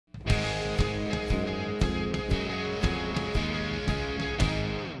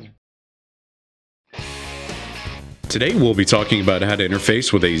Today we'll be talking about how to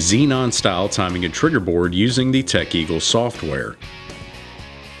interface with a xenon style timing and trigger board using the TechEagle software.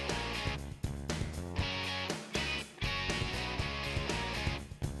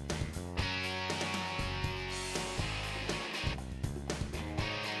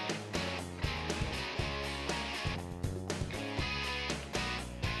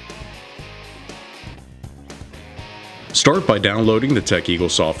 Start by downloading the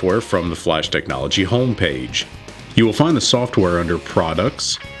TechEagle software from the Flash Technology homepage. You will find the software under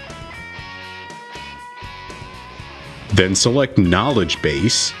Products, then select Knowledge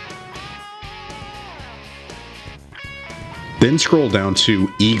Base, then scroll down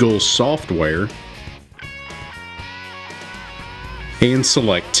to Eagle Software and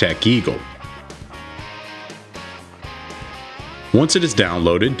select TechEagle. Once it is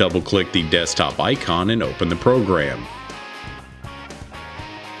downloaded, double-click the desktop icon and open the program.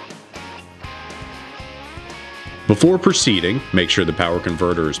 Before proceeding, make sure the power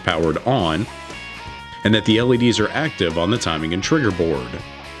converter is powered on and that the LEDs are active on the timing and trigger board.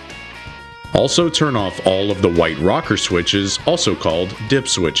 Also turn off all of the white rocker switches, also called dip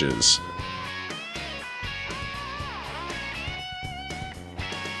switches.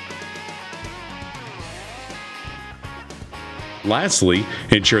 Lastly,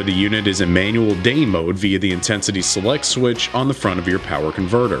 ensure the unit is in manual day mode via the intensity select switch on the front of your power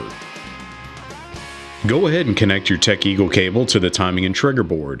converter. Go ahead and connect your TechEagle cable to the timing and trigger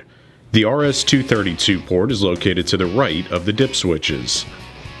board. The RS-232 port is located to the right of the dip switches.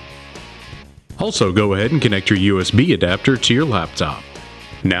 Also go ahead and connect your USB adapter to your laptop.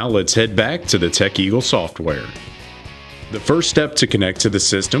 Now let's head back to the TechEagle software. The first step to connect to the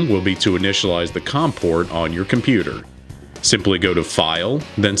system will be to initialize the Comm port on your computer. Simply go to File,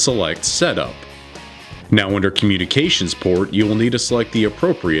 then select Setup. Now under Communications port, you will need to select the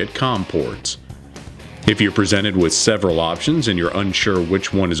appropriate Comm ports. If you're presented with several options and you're unsure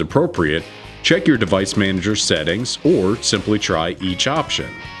which one is appropriate, check your device manager settings or simply try each option.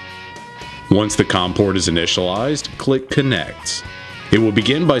 Once the Comm port is initialized, click Connect. It will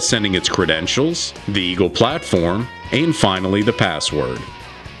begin by sending its credentials, the Eagle platform, and finally the password.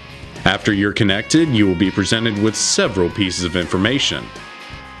 After you're connected, you will be presented with several pieces of information.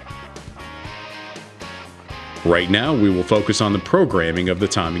 Right now, we will focus on the programming of the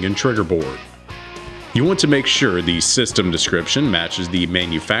timing and trigger board. You want to make sure the system description matches the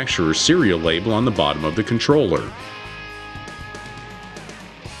manufacturer's serial label on the bottom of the controller.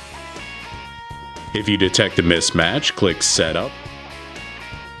 If you detect a mismatch, click Setup,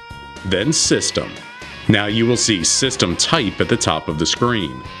 then System. Now you will see System Type at the top of the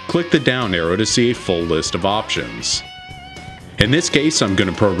screen. Click the down arrow to see a full list of options. In this case, I'm going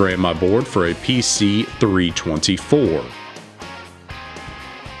to program my board for a PC324.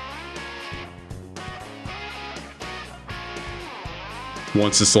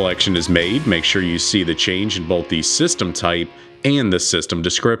 Once the selection is made, make sure you see the change in both the system type and the system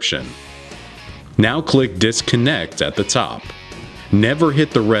description. Now click Disconnect at the top. Never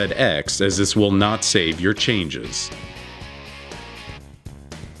hit the red X as this will not save your changes.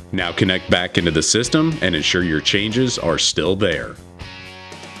 Now connect back into the system and ensure your changes are still there.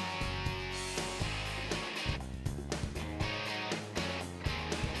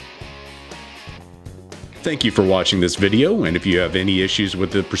 Thank you for watching this video, and if you have any issues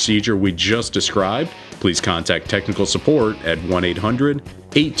with the procedure we just described, please contact technical support at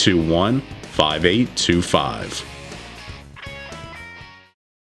 1-800-821-5825.